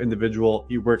stand-up individual.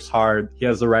 He works hard. He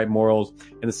has the right morals,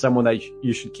 and it's someone that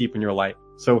you should keep in your life.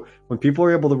 So when people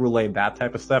are able to relay that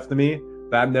type of stuff to me,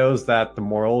 that knows that the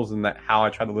morals and that how I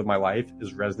try to live my life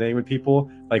is resonating with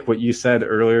people. Like what you said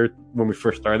earlier when we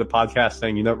first started the podcast,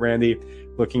 saying, Randy,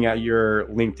 looking at your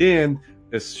LinkedIn,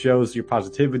 this shows your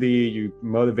positivity, you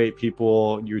motivate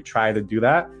people, you try to do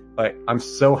that. Like, I'm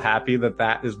so happy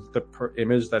that is the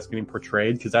image that's getting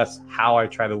portrayed, because that's how I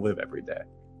try to live every day.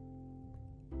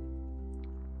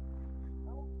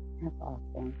 That's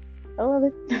awesome. I love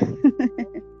it.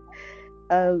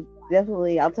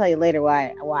 Definitely, I'll tell you later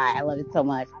why I love it so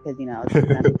much, because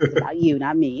it's about you,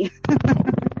 not me.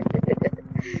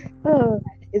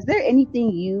 Is there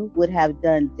anything you would have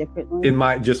done differently in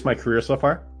my career so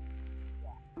far?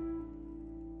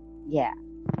 Yeah.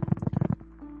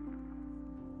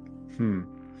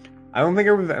 I don't think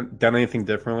I would have done anything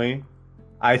differently.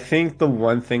 I think the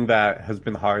one thing that has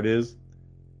been hard is,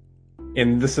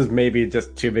 and this is maybe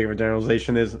just too big of a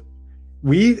generalization, is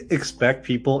we expect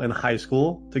people in high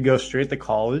school to go straight to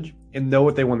college and know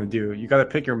what they want to do. You got to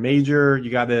pick your major,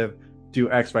 you got to do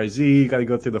X, Y, Z, you got to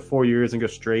go through the 4 years and go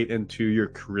straight into your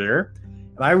career.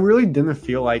 And I really didn't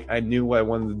feel like I knew what I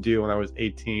wanted to do when I was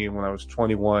 18, when I was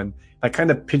 21. I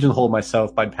kind of pigeonholed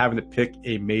myself by having to pick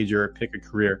a major, pick a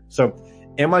career. So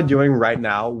am I doing right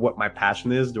now what my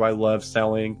passion is? Do I love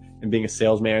selling and being a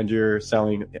sales manager,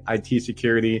 selling IT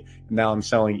security, and now I'm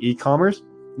selling e-commerce?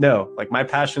 No, like my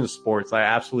passion is sports. I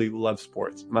absolutely love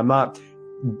sports. I'm not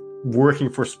working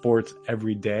for sports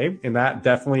every day, and that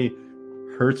definitely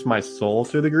hurts my soul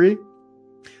to a degree.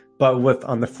 But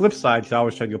on the flip side, because I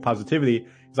always try to go positivity,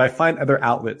 is I find other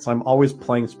outlets. I'm always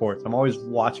playing sports. I'm always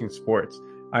watching sports.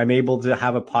 I'm able to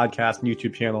have a podcast and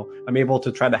YouTube channel. I'm able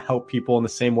to try to help people in the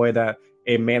same way that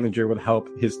a manager would help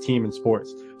his team in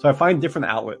sports. So I find different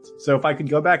outlets. So if I could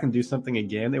go back and do something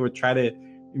again, it would try to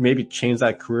maybe change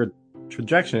that career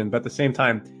trajectory. But at the same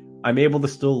time, I'm able to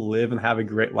still live and have a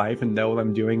great life and know what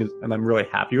I'm doing, and I'm really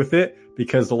happy with it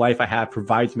because the life I have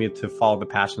provides me to follow the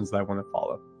passions that I want to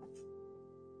follow.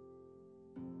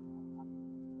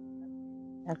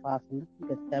 That's awesome. That's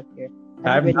good stuff here.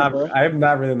 I have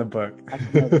not written a book.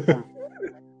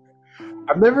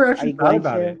 I've never actually thought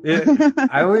about it.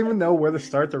 I don't even know where to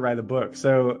start to write a book.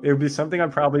 So it would be something I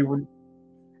probably would.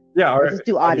 Yeah, or just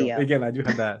do audio. Again, I do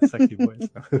have that sexy voice.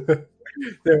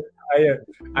 So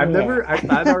I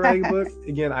thought about writing a book.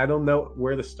 Again, I don't know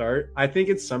where to start. I think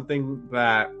it's something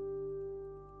that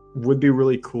would be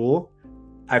really cool.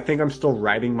 I think I'm still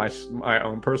writing my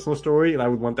own personal story, and I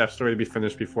would want that story to be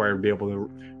finished before I would be able to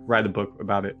write a book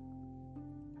about it.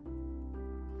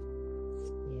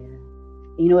 Yeah.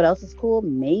 You know what else is cool?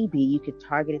 Maybe you could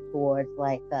target it towards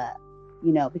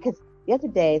because the other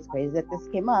day, it's crazy that this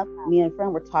came up. Me and a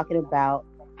friend were talking about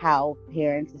how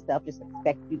parents and stuff just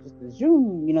expect you just to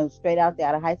zoom, straight out there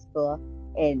out of high school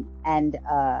and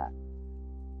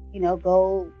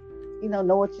go,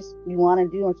 know what you want to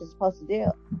do and what you're supposed to do.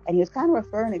 And he was kind of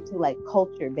referring it to like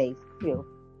culture based too.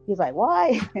 He's like,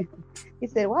 why? He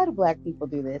said, why do black people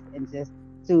do this? And just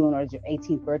soon, or your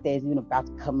 18th birthday is even about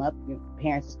to come up, your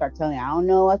parents will start telling you, I don't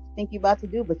know what you think you're about to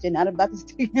do, but you're not about to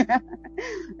stick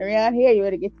around here. You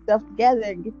better get stuff together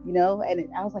and get, and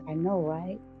I was like, I know,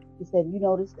 right? He said, you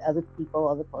notice other people,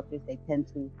 other cultures, they tend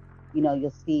to,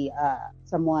 you'll see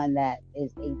someone that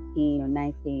is 18 or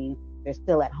 19, they're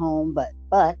still at home,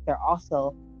 but they're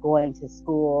also going to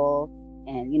school,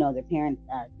 and their parents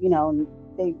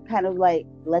they kind of like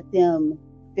let them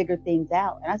figure things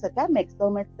out. And I said, that makes so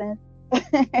much sense.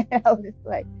 I was just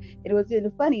like, it was in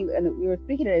a funny, and we were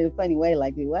speaking it in a funny way,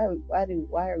 like, why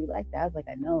are we like that? I was like,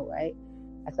 I know, right?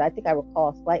 I said, I think I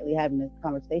recall slightly having a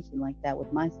conversation like that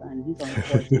with my son. He's only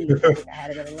 14. I think I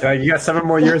had it you got 7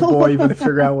 more years, boy. You better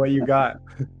figure out what you got.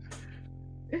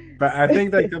 But I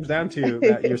think that comes down to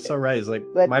that you're so right. It's like,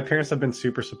 my parents have been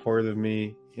super supportive of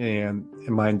me and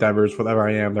in my endeavors, whatever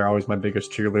I am. They're always my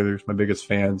biggest cheerleaders, my biggest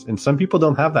fans. And some people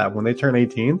don't have that. When they turn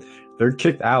 18, they're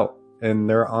kicked out and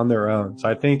they're on their own. So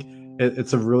I think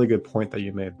it's a really good point that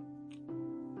you made.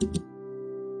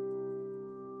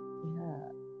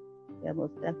 Yeah,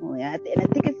 most definitely. And I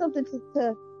think it's something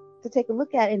to take a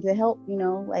look at and to help,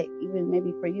 like even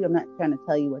maybe for you. I'm not trying to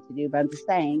tell you what to do, but I'm just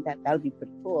saying that would be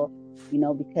pretty cool,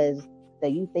 because the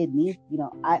youth, they need,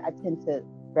 I tend to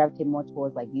gravitate more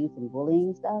towards like youth and bullying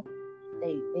and stuff.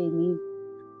 They need,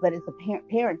 but it's a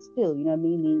parents too, you know what I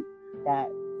mean? Need that,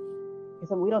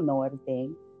 because we don't know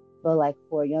everything, but like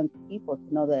for young people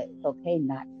to know that it's okay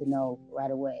not to know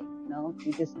right away.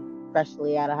 You just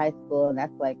freshly out of high school, and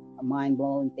that's like a mind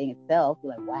blowing thing itself.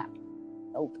 You're like, wow.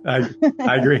 Oh.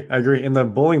 I agree. In the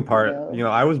bullying part,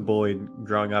 I was bullied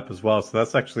growing up as well. So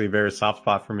that's actually a very soft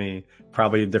spot for me.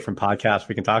 Probably a different podcast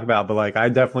we can talk about, but like I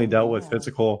definitely dealt with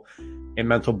physical and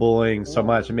mental bullying so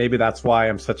much. And maybe that's why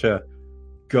I'm such a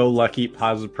go lucky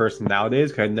positive person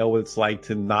nowadays, because I know what it's like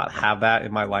to not have that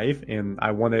in my life. And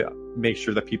I want to make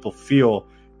sure that people feel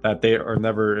that they are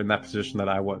never in that position that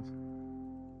I was.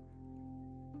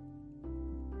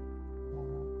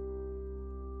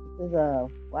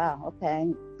 Wow,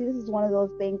 okay. See, this is one of those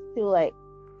things too, like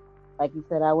you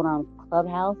said, I went on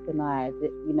Clubhouse and I did,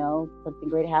 something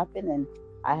great happened, and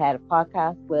I had a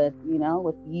podcast with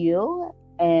you,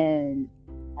 and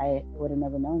I would have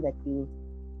never known that you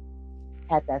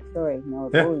had that story,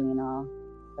 bullying and all.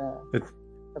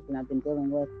 Something I've been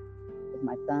dealing with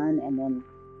my son, and then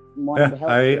wanting to help.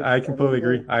 I completely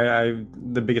agree. I'm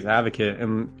the biggest advocate,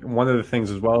 and one of the things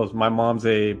as well is my mom's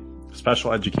a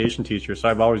special education teacher, so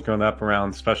I've always grown up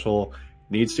around special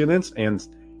needs students, and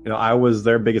I was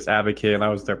their biggest advocate, and I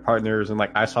was their partners, and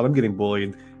like I saw them getting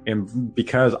bullied, and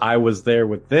because I was there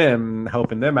with them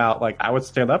helping them out, like I would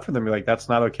stand up for them, be like, that's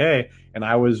not okay. And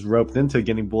I was roped into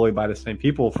getting bullied by the same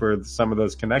people for some of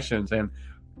those connections, and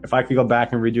if I could go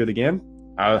back and redo it again,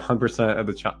 I would 100% of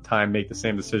the time make the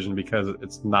same decision, because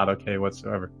it's not okay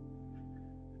whatsoever.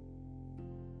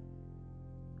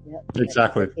 Yep.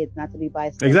 Exactly. It's not to be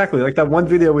biased. Exactly. Like that one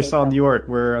video we saw in New York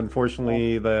where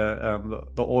unfortunately the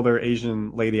older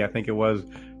Asian lady, I think it was,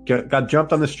 got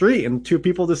jumped on the street, and 2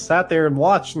 people just sat there and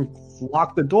watched and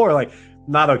locked the door. Like,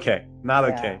 not okay. Not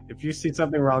okay. If you see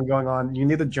something wrong going on, you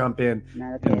need to jump in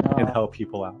and help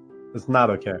people out. It's not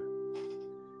okay.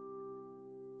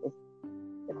 It's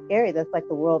scary. That's like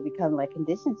the world become like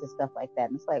conditions and stuff like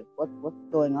that. And it's like, what's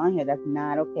going on here? That's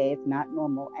not okay. It's not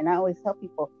normal. And I always tell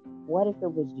people, what if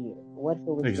it was you? What if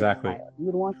it was exactly your child? You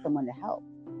would want someone to help,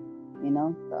 So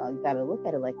you got to look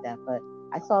at it like that. But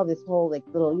I saw this whole like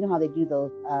little, how they do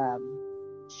those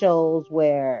shows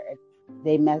where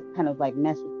they mess with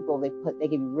people. They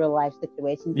give you real life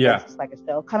situations. Yeah, it's just like a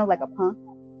show, kind of like a Punk,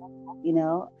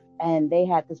 And they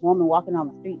had this woman walking down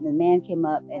the street, and the man came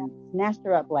up and snatched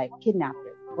her up, like kidnapped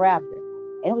her, grabbed her.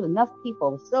 And it was enough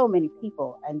people, so many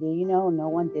people. And then, no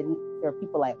one didn't. There were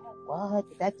people like, what?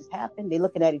 Did that just happen? They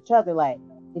looking at each other like,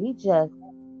 did he just?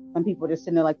 Some people just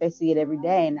sitting there like they see it every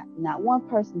day, and not one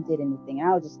person did anything. And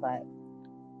I was just like,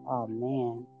 oh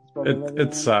man.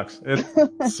 It sucks. It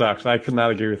sucks. I could not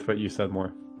agree with what you said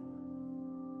more.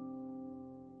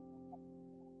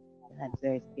 That's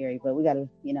very scary, but we got to,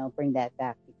 bring that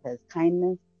back, because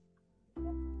kindness,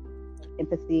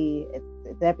 empathy,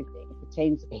 it's everything. It could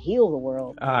change, it could heal the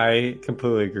world. I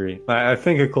completely agree. I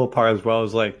think a cool part as well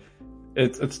is like,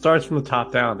 it starts from the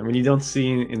top down. I mean, you don't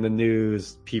see in the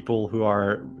news people who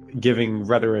are giving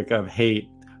rhetoric of hate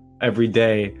every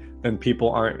day, then people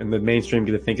aren't in the mainstream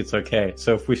going to think it's okay.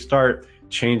 So if we start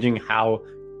changing how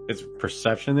its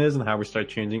perception is and how we start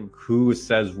changing who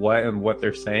says what and what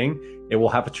they're saying, it will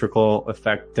have a trickle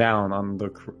effect down on the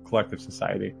collective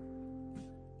society.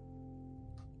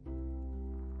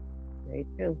 Very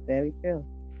true. Very true.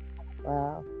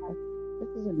 Wow. This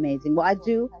is amazing. Well, I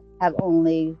do have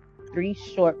only 3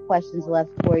 short questions left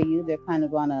for you. They're kind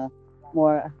of on a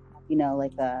more,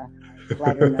 like a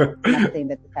lighter note. I'm not saying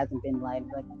that this hasn't been light,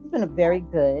 but it's been a very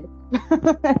good,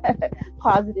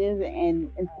 positive, and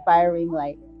inspiring,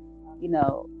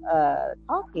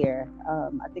 talk here.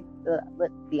 I think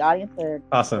the audience are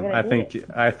awesome. I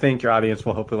think your audience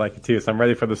will hopefully like it too. So I'm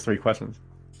ready for those 3 questions.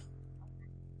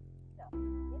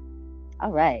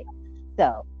 All right.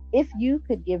 So, if you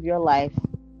could give your life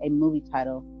a movie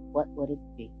title, what would it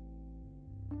be?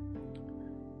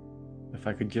 If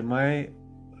I could give my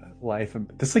life,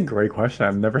 this is a great question.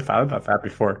 I've never thought about that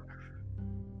before.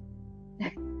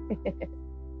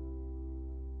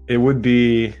 It would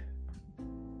be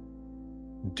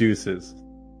Deuces.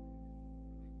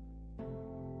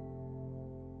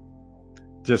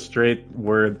 Just straight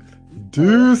word,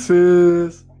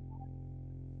 Deuces.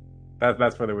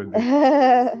 That's what it would be.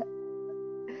 I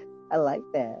like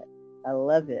that. I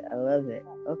love it.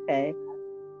 Okay.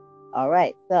 All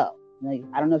right. So,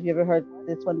 I don't know if you ever heard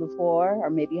this one before,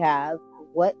 or maybe you have.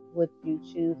 What would you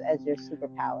choose as your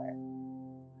superpower?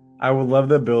 I would love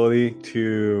the ability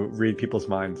to read people's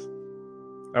minds.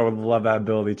 I would love that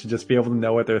ability to just be able to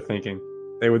know what they're thinking.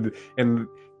 They would, and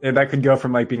that could go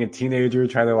from being a teenager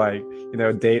trying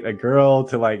to date a girl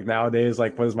to nowadays,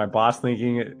 what is my boss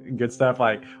thinking? Good stuff.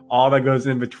 All that goes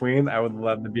in between. I would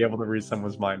love to be able to read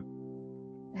someone's mind.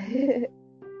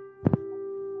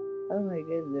 Oh my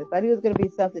goodness! I knew it was going to be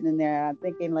something in there. I'm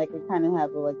thinking we kind of have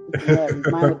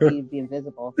mine would be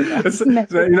invisible. So being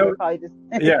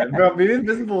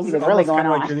invisible is almost kind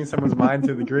of like reading someone's mind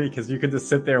to a degree, because you could just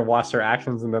sit there and watch their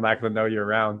actions and they're not going to know you're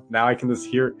around. Now I can just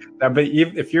hear that, but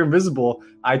even if you're invisible,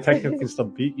 I technically can still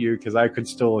beat you because I could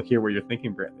still hear what you're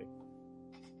thinking, Brandy.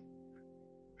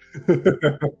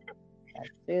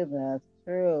 That's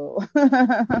true.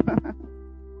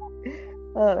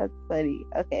 Oh, that's funny.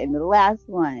 Okay, and the last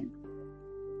one.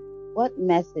 What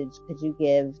message could you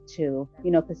give to,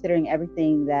 considering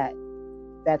everything that's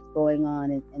going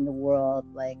on in the world,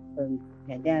 from the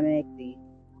pandemic, the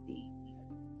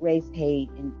race hate,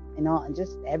 and all, and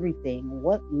just everything?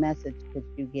 What message could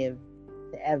you give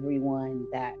to everyone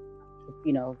that,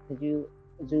 could you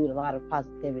do a lot of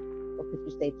positivity? What could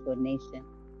you say to a nation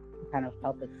to kind of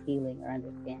help its healing or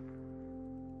understanding?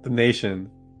 The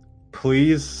nation,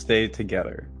 please stay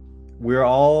together. We're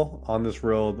all on this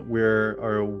world.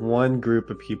 We're one group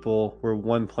of people. We're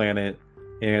one planet,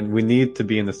 and we need to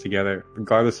be in this together,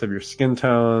 regardless of your skin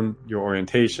tone, your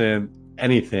orientation,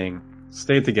 anything.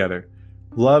 Stay together.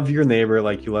 Love your neighbor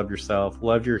like you love yourself.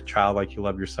 Love your child like you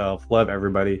love yourself. Love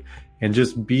everybody, and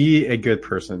just be a good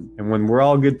person. And when we're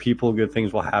all good people, good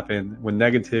things will happen. When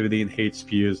negativity and hate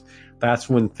spews, that's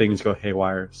when things go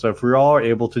haywire. So if we all are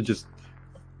able to just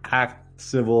act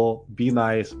civil, be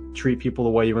nice, treat people the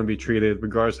way you want to be treated,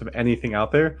 regardless of anything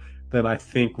out there, then I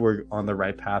think we're on the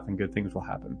right path and good things will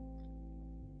happen.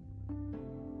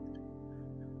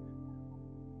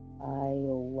 I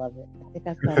love it. I think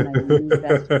I found my new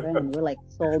best friend. We're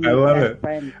soulmate. I love best it.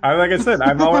 Friends. Like I said,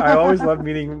 I always love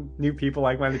meeting new people,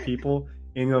 like-minded people.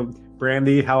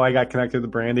 Brandy, how I got connected to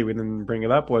Brandy, we didn't bring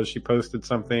it up, was she posted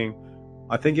something,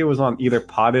 I think it was on either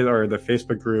Potted or the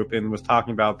Facebook group, and was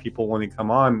talking about people wanting to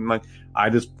come on. And I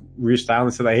just reached out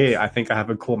and said, hey, I think I have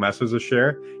a cool message to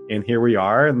share. And here we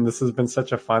are. And this has been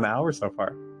such a fun hour so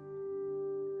far.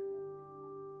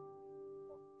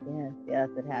 Yes,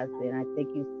 it has been. I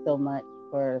thank you so much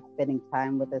for spending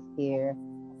time with us here.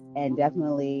 And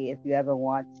definitely, if you ever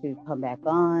want to come back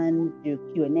on, do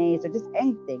Q&As or just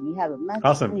anything, you have a message.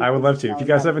 Awesome. Anything, I would love to. If you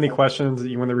guys have any questions that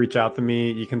you want to reach out to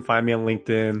me, you can find me on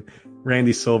LinkedIn,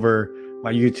 Randy Silver,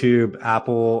 my YouTube,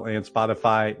 Apple, and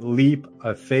Spotify, Leap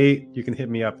of Fate. You can hit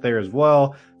me up there as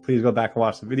well. Please go back and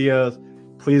watch the videos.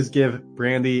 Please give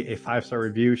Brandy a 5-star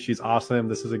review. She's awesome.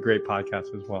 This is a great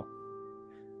podcast as well.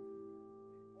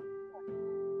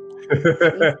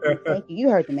 Thank you. You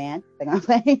heard the man.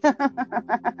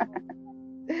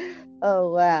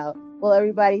 Oh, wow. Well,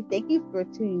 everybody, thank you for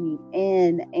tuning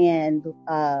in. And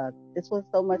this was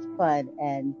so much fun.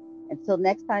 And until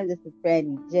next time, this is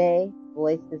Brandy J,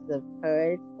 Voices of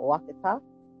Courage, Walk the Talk.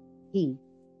 Peace.